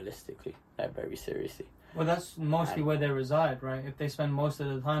very realistically, like very seriously. Well, that's mostly where they reside, right? If they spend most of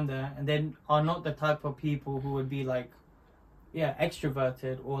the time there, and they are not the type of people who would be like,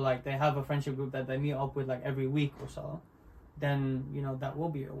 extroverted, or like they have a friendship group that they meet up with like every week or so, then, that will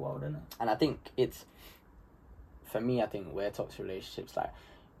be a world, isn't it? And I think for me, I think where toxic relationships, like,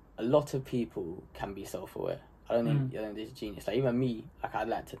 a lot of people can be self-aware. I don't think this is genius. Like, even me, like, I'd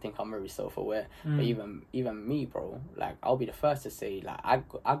like to think I'm very self-aware. But even me, bro, like, I'll be the first to say, like,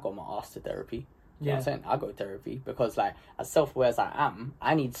 I got my ass to therapy. You know what I'm saying? I go to therapy because, like, as self-aware as I am,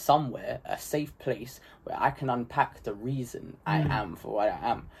 I need somewhere, a safe place where I can unpack the reason I am for what I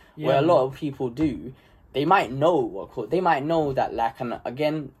am. Where a lot of people do, they might know that, like, and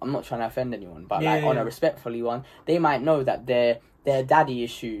again, I'm not trying to offend anyone, but on a respectfully one, they might know that their daddy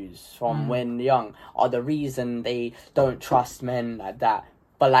issues from when young are the reason they don't trust men like that.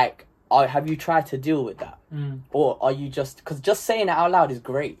 But, like, have you tried to deal with that? Or are you because just saying it out loud is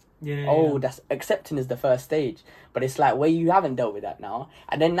great. That's accepting is the first stage. But it's like where you haven't dealt with that now.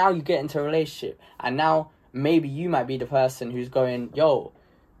 And then now you get into a relationship. And now maybe you might be the person who's going, yo,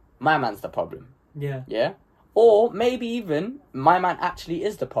 my man's the problem. Yeah? Or maybe even my man actually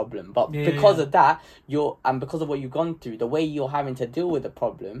is the problem. But because of that, because of what you've gone through, the way you're having to deal with the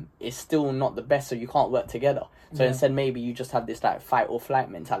problem is still not the best, so you can't work together. So instead, maybe you just have this like fight or flight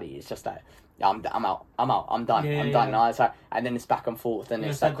mentality. It's just like, I'm out, I'm done. Now it's like, and then it's back and forth, and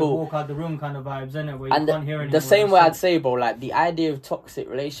it's like cool. Walk out the room kind of vibes, isn't it? Where you can't hear anymore. The same way I'd say, bro, like the idea of toxic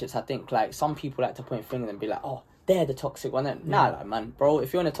relationships, I think like some people like to point fingers and be like, oh, they're the toxic one. Nah, like, man, bro,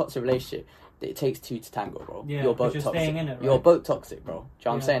 if you're in a toxic relationship, it takes two to tango, bro. You're both toxic. Staying in it, right? You're both toxic, bro. Do you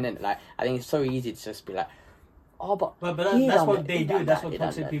know what I'm saying? Like, I think it's so easy to just be like, oh, but that's what they do. That's what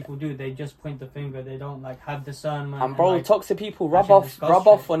toxic people do. They just point the finger. They don't like have discernment. And bro, toxic people rub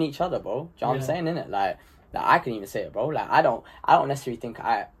off on each other, bro. Do you know what I'm saying? Innit? Like I can even say it, bro. Like I don't necessarily think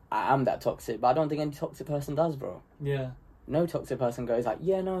I am that toxic, but I don't think any toxic person does, bro. Yeah. No toxic person goes like,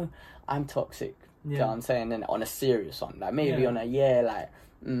 yeah, no, I'm toxic. Do you know what I'm saying? And on a serious one, like maybe on a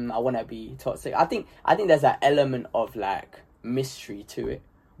I want to be toxic. I think there's that element of like mystery to it.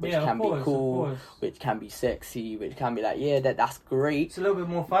 Which can be cool, which can be sexy, which can be like, that's great. It's a little bit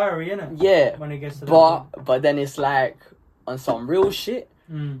more fiery, isn't it? Yeah. When it gets to that but then it's like, on some real shit,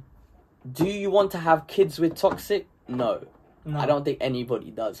 do you want to have kids with toxic? No. I don't think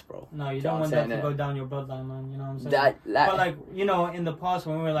anybody does, bro. No, you don't want that to go down your bloodline, man. You know what I'm saying? But like, in the past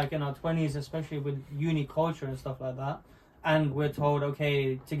when we were like in our 20s, especially with uni culture and stuff like that, and we're told,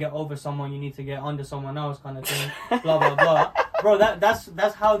 okay, to get over someone, you need to get under someone else kind of thing, blah, blah, blah. Bro,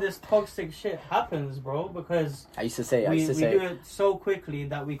 that's how this toxic shit happens, bro, because we do it so quickly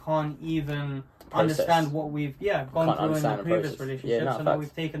that we can't even understand what we've gone through in the previous relationships, and now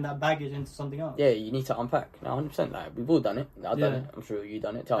we've taken that baggage into something else. Yeah, you need to unpack. No, 100%. Like, we've all done it. I've done it. I'm sure you've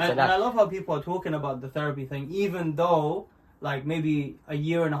done it. And I love how people are talking about the therapy thing, even though, like, maybe a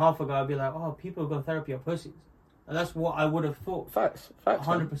year and a half ago, I'd be like, oh, people who go to therapy are pussies. And that's what I would have thought. Facts.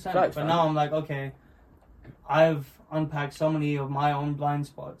 100%. But now I'm like, okay, I've unpacked so many of my own blind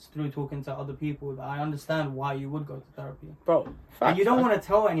spots through talking to other people that I understand why you would go to therapy. Bro, facts, and you don't want to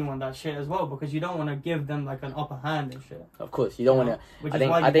tell anyone that shit as well, because you don't want to give them like an upper hand and shit. Of course, you don't want to. Which is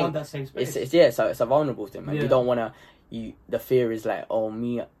why you want that safe space. So it's a vulnerable thing, man. You don't want to. The fear is like, oh,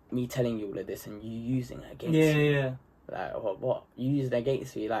 me telling you all of this and you using it against me. Yeah. Like, what? You use it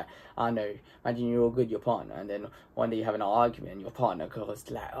against me. Like, I know, imagine you're all good, your partner, and then one day you have an argument and your partner goes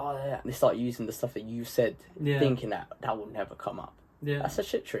like, oh, yeah, and they start using the stuff that you said, thinking that will never come up. Yeah. That's a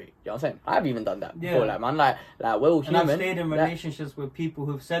shit trait. You know what I'm saying? I've even done that before, like, man, like, we're all human. And I've stayed in relationships with people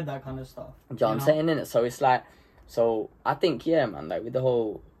who've said that kind of stuff. You know what I'm saying, innit? So it's like, I think, man, like, with the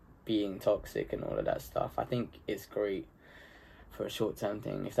whole being toxic and all of that stuff, I think it's great for a short-term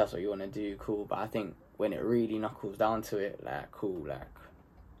thing. If that's what you want to do, cool. But I think when it really knuckles down to it, like, cool, like,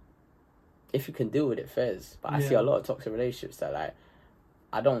 if you can deal with it, fairs. But I see a lot of toxic relationships that, like,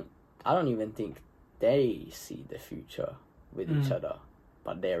 I don't even think they see the future with each other,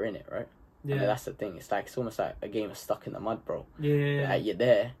 but they're in it, right? Yeah. And that's the thing. It's almost like a game of stuck in the mud, bro. Yeah. Like, you're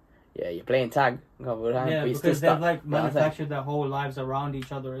there. Yeah, you're playing tag. Yeah, because they've like manufactured their whole lives around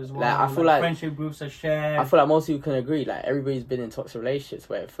each other as well. Like, I feel like friendship groups are shared. I feel like most people can agree. Like, everybody's been in toxic relationships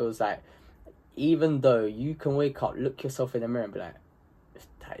where it feels like, even though you can wake up, look yourself in the mirror and be like,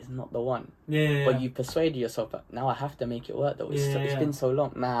 that is not the one. Yeah. But you persuaded yourself that now I have to make it work though. It's been so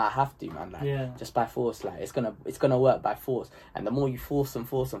long. Nah, I have to, man. Like, just by force. Like, it's gonna work by force. And the more you force,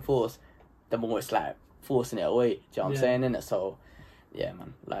 the more it's like forcing it away. Do you know what I'm saying? Innit? So, yeah,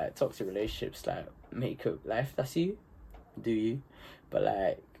 man. Like, toxic relationships, like, make up life. That's you. do you? But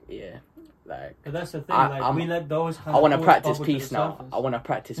like, yeah, like. But that's the thing. We let those. I want to practice peace now. I want to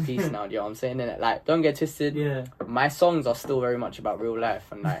practice peace now. You know what I'm saying? Innit? Like, don't get twisted. Yeah. My songs are still very much about real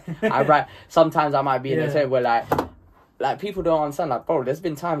life, and like, I write. Sometimes I might be in a state where like people don't understand. Like, bro, there's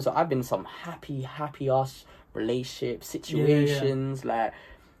been times where I've been in some happy ass relationship situations, like.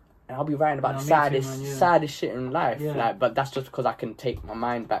 And I'll be writing about the saddest shit in life, like, but that's just because I can take my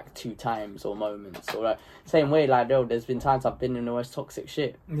mind back 2 times or moments, or like, same way, like, there's been times I've been in the most toxic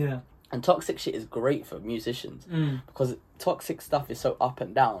shit, and toxic shit is great for musicians, because toxic stuff is so up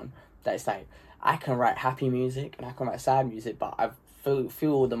and down, that it's like, I can write happy music, and I can write sad music, but I've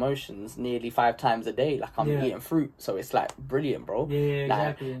feel all the emotions nearly 5 times a day, like I'm eating fruit, so it's like brilliant, bro.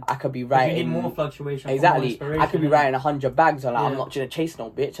 Exactly. I could be writing, you need more fluctuation, exactly. I could be writing 100 bags on, like, I'm not gonna chase no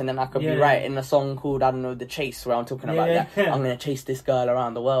bitch, and then I could be writing a song called, I don't know, The Chase, where I'm talking about that I'm gonna chase this girl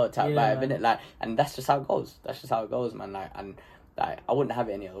around the world type vibe, innit? Like, and that's just how it goes. That's just how it goes, man. Like, and like, I wouldn't have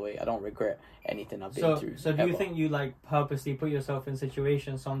it any other way. I don't regret anything I've been through. So do you think you like purposely put yourself in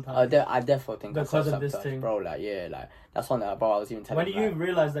situations sometimes? I definitely think because of this thing, bro. Like, yeah, like, that's one that, bro, I was even telling. When did you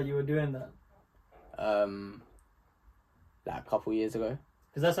realize that you were doing that? Like a couple years ago.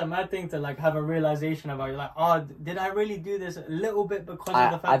 Because that's a mad thing to like have a realization about. You're like, oh, did I really do this a little bit because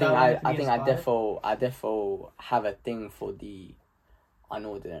of the fact that I think I defo have a thing for the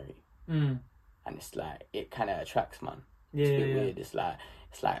unordinary, and it's like it kind of attracts, man. It's a bit weird. It's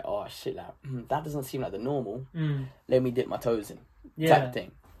like, oh shit, like that doesn't seem like the normal. Let me dip my toes in, type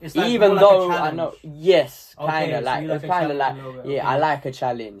thing. It's like even though like I know, yes, kind of like it's kind of like I like a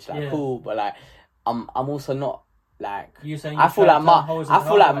challenge, like cool, but like I'm also not like I feel like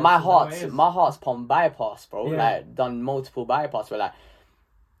my heart's pump bypass, bro. Like done multiple bypass, where like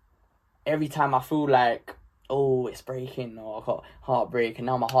every time I feel like, oh, it's breaking, or I got heartbreak, and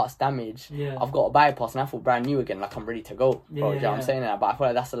now my heart's damaged. I've got a bypass, and I feel brand new again, like I'm ready to go. Bro, you know what I'm saying? But I feel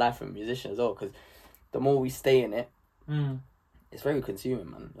like that's the life of a musician as well, because the more we stay in it, it's very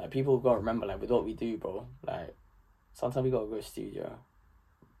consuming, man. Like, people gotta remember, like, with what we do, bro, like, sometimes we gotta go to the studio,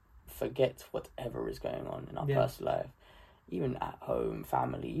 forget whatever is going on in our personal life, even at home,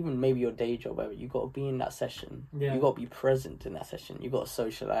 family, even maybe your day job, whatever. You gotta be in that session. You gotta be present in that session. You gotta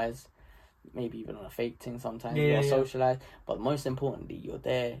socialize. Maybe even on a fake thing sometimes, you gotta socialize, but most importantly, you're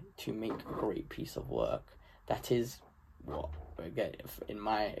there to make a great piece of work. That is what, again, in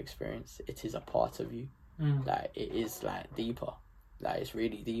my experience, it is a part of you. Like, it is like deeper, like it's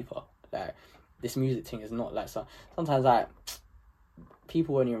really deeper. Like, this music thing is not like sometimes like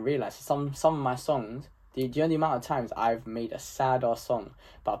people won't even realize some of my songs. Do you know the amount of times I've made a sad ass song,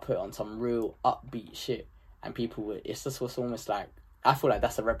 but I put on some real upbeat shit, and people would, it's just what's almost like, I feel like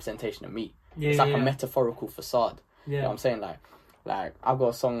that's a representation of me. It's like a metaphorical facade. You know what I'm saying? Like I've got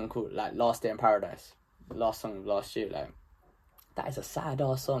a song called like Last Day in Paradise, the last song of last year. Like, that is a sad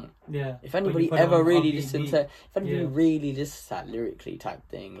ass song. If anybody ever really listens to, really listens to that lyrically type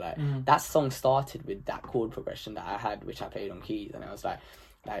thing, like that song started with that chord progression that I had, which I played on keys, and I was like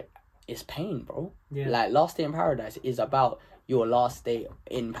it's pain, bro. Like, Last Day in Paradise is about your last day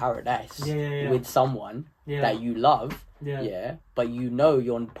in paradise with someone that you love. But you know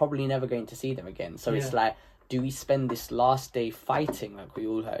you're probably never going to see them again. So it's like, do we spend this last day fighting like we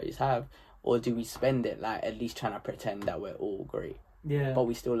always have, or do we spend it like at least trying to pretend that we're all great, but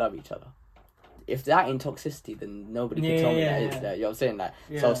we still love each other? If that ain't toxicity, then nobody can tell me that is that. You know what I'm saying? Like,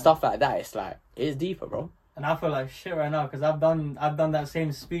 so stuff like that, it's like, it's deeper, bro. And I feel like shit right now, because I've done that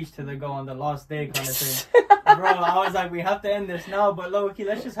same speech to the girl on the last day kind of thing. Bro, I was like, we have to end this now, but low-key,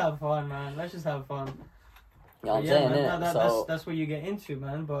 let's just have fun, man. Let's just have fun. You know what I'm saying, man, that's what you get into,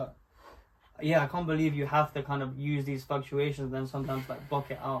 man. But yeah, I can't believe you have to kind of use these fluctuations and then sometimes like block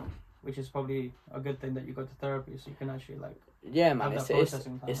it out, which is probably a good thing that you go to therapy, so you can actually like man,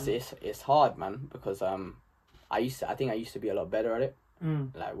 it's hard, man, because I think I used to be a lot better at it,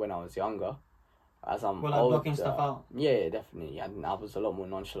 like when I was younger. As I'm older, blocking stuff out. Yeah, definitely. And I was a lot more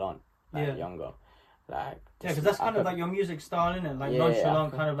nonchalant, like, younger. Like, because that's kind of like your music style, isn't it? Like,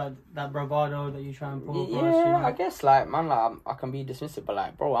 nonchalant, kind of like that bravado that you try and pull across. Yeah, you know? I guess, like, man, like, I can be dismissive, but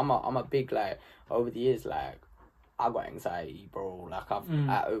like, bro, I'm a big, like, over the years, like, I got anxiety, bro. Like,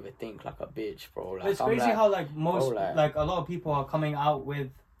 I overthink like a bitch, bro. Like, it's crazy how like most like a lot of people are coming out with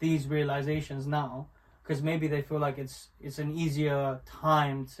these realizations now, because maybe they feel like it's an easier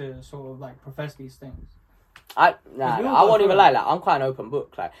time to sort of like profess these things. I won't even lie. Like, I'm quite an open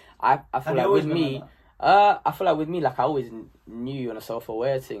book. Like, I feel like with me, I feel like with me, like, I always knew on a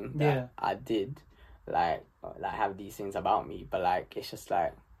self-aware thing that I did, like have these things about me, but like, it's just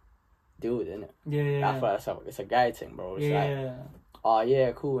like, deal with it, innit? I feel like it's a guy thing, bro. It's like, oh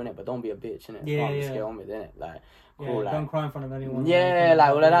yeah, cool, innit, but don't be a bitch, innit? Yeah, just get on with it, innit? Like, cool, don't cry in front of anyone. Yeah, like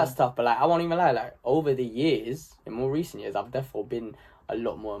all of that stuff. But like, I won't even lie, like over the years, in more recent years, I've definitely been a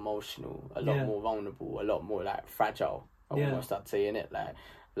lot more emotional, a lot more vulnerable, a lot more like fragile. Almost, I'd say, innit?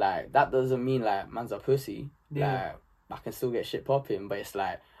 Like that doesn't mean like man's a pussy. Like I can still get shit popping, but it's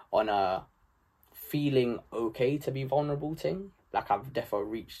like on a feeling okay to be vulnerable thing. Like I've definitely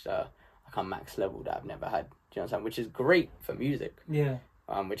reached like a max level that I've never had. Do you know what I'm saying? Which is great for music. Yeah.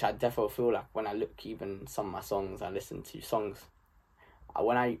 Which I definitely feel like when I look even some of my songs, I listen to songs.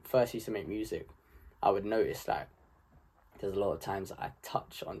 When I first used to make music, I would notice like there's a lot of times I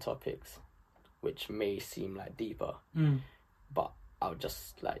touch on topics which may seem like deeper, but I would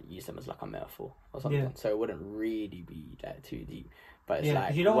just like use them as like a metaphor or something. So it wouldn't really be like too deep. But it's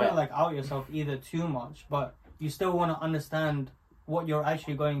like you don't want to like out yourself either too much, but you still want to understand what you're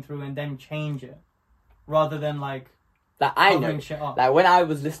actually going through and then change it, rather than like I know, like when I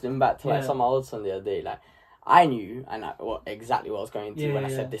was listening back to like some of my old song the other day, like I knew and exactly what I was going to when I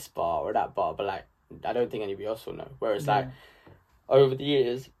said this bar or that bar, but like I don't think anybody else will know. Whereas like over the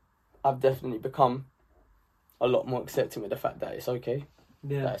years, I've definitely become a lot more accepting with the fact that it's okay.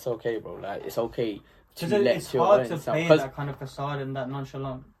 Yeah, like, it's okay, bro. Like it's okay to let it's hard to play that kind of facade and that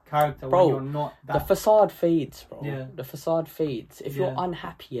nonchalant character, bro, when you're not that... The facade fades, bro. Yeah. The facade fades. If you're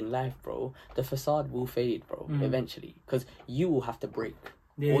unhappy in life, bro, the facade will fade, bro, eventually. Because you will have to break.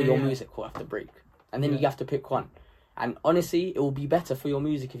 Or your music will have to break. And then you have to pick one. And honestly, it will be better for your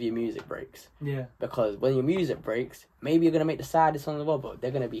music if your music breaks. Yeah. Because when your music breaks, maybe you're going to make the saddest songs of all, but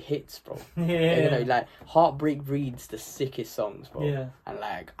they're going to be hits, bro. They're going to like, heartbreak breeds the sickest songs, bro. Yeah. And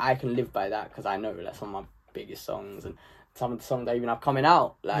like, I can live by that because I know that's some of my biggest songs and some of the songs that even have coming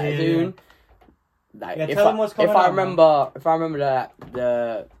out like soon. Like if I remember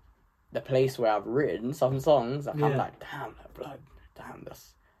that the place where I've written some songs, like, I'm like, damn, that blood, damn,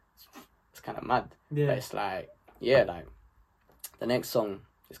 that's kind of mad. Yeah. But it's like, like the next song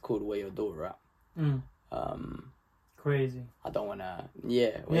is called Where Your Daughter At. Crazy. I don't wanna.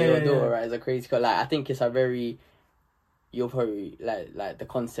 Where Your Daughter At is a crazy. Like I think it's a very. You'll probably like the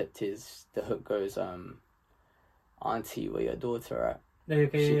concept is the hook goes Auntie, where your daughter at?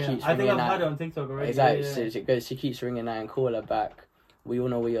 Okay, I think I've heard it on TikTok already. Exactly. She keeps ringing out and call her back. We all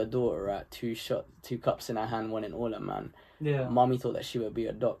know where your daughter at. 2 cups in her hand, one in all her, man. Yeah. Mommy thought that she would be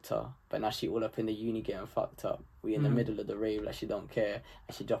a doctor, but now she all up in the uni getting fucked up. We in the middle of the rave like she don't care,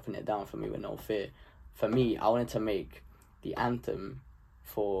 and she dropping it down for me with no fear. For me, I wanted to make the anthem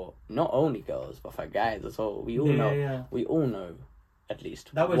for not only girls but for guys as well. We all know. We all know. At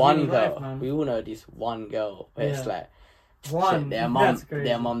least one girl. Life, we all know at least one girl where it's like one. Their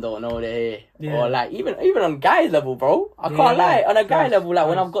mum don't know they're here. Or like even on guy level, bro. I can't lie. On a guy level, like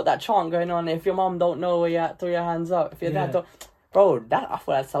when I've got that chant going on, if your mum don't know where you're at, throw your hands up. If your dad don't, bro, I thought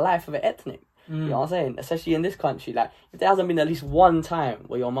that's the life of an ethnic. You know what I'm saying? Especially in this country, like if there hasn't been at least one time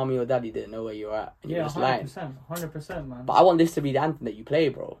where your mummy or daddy didn't know where you're at, and you're just lying. 100%, man. But I want this to be the anthem that you play,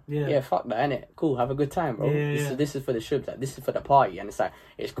 bro. Yeah, fuck that, innit? Cool, have a good time, bro. This is for the shubs, like this is for the party, and it's like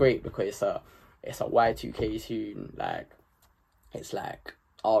it's great because it's a Y2K tune, like it's like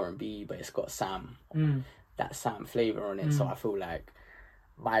R&B, but it's got that Sam flavor on it. So I feel like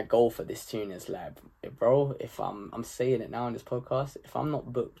my goal for this tune is like, bro, if I'm saying it now on this podcast, if I'm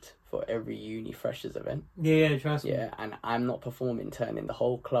not booked for every uni freshers event, trust me, and I'm not performing, turning the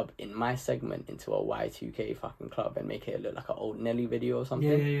whole club in my segment into a Y2K fucking club and make it look like an old Nelly video or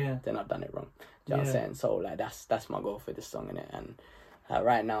something, then I've done it wrong. Do you know what I'm saying? So like that's my goal for this song, innit? And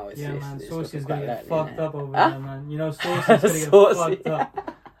right now it's Saucy's gonna get fucked up over there, man. You know, Saucy's gonna get fucked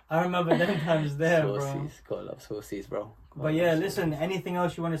up. I remember them times there, bro. Gotta love Saucy's, bro. But listen, anything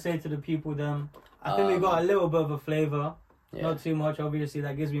else you want to say to the people then? I think we got a little bit of a flavour. Not too much, obviously.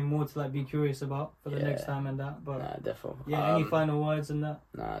 That gives me more to like be curious about for the next time and that. But definitely. Any final words and that?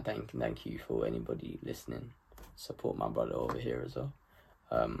 Thank you for anybody listening. Support my brother over here as well.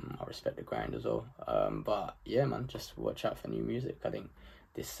 I respect the grind as well. But yeah, man, just watch out for new music. I think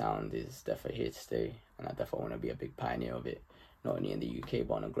this sound is definitely here to stay, and I definitely want to be a big pioneer of it, not only in the UK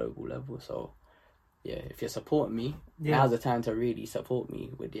but on a global level. So yeah, if you're supporting me, now's the time to really support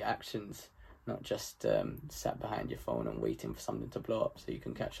me with the actions, not just sat behind your phone and waiting for something to blow up so you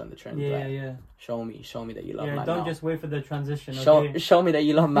can catch on the trend. Show me that you love man now. Don't just wait for the transition. Show me that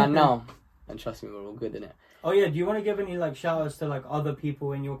you love man now, and trust me, we're all good in it. Oh yeah, do you want to give any like shout outs to like other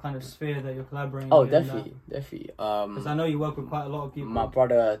people in your kind of sphere that you're collaborating with? Oh, definitely. Because I know you work with quite a lot of people. My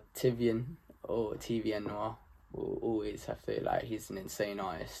brother Tivian, TVN Noir, will always have to, like, he's an insane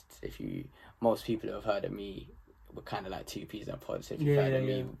artist. Most people who have heard of me were kind of like 2 Ps and pods. If you've heard of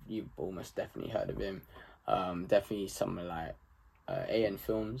me, you've almost definitely heard of him. Definitely someone like AN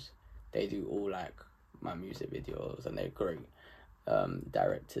Films. They do all like my music videos, and they're great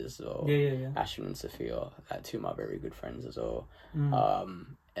directors. Or Ashwin and Sophia, like two of my very good friends as well.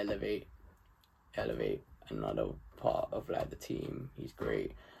 Elevate, another part of like the team. He's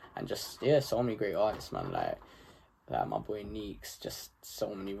great, and just so many great artists, man. Like my boy Neeks, just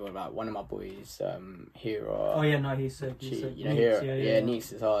so many. Like one of my boys, Hero. Oh yeah, no, he's sick. You know, Hero.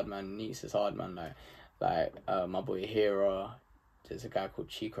 Neeks is hard, man. Like my boy Hero. There's a guy called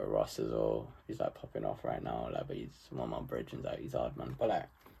Chico Ross as well. He's like popping off right now. Like, but he's one of my brethren. Like, he's hard, man. But like,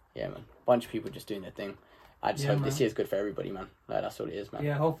 yeah, man. Bunch of people just doing their thing. I just hope this year's good for everybody, man. Like, that's all it is, man.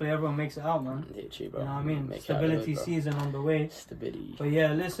 Yeah, hopefully everyone makes it out, man. Literally, bro. You know what I mean? Stability season on the way. Stability. But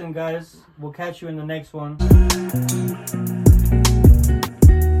yeah, listen, guys. We'll catch you in the next one.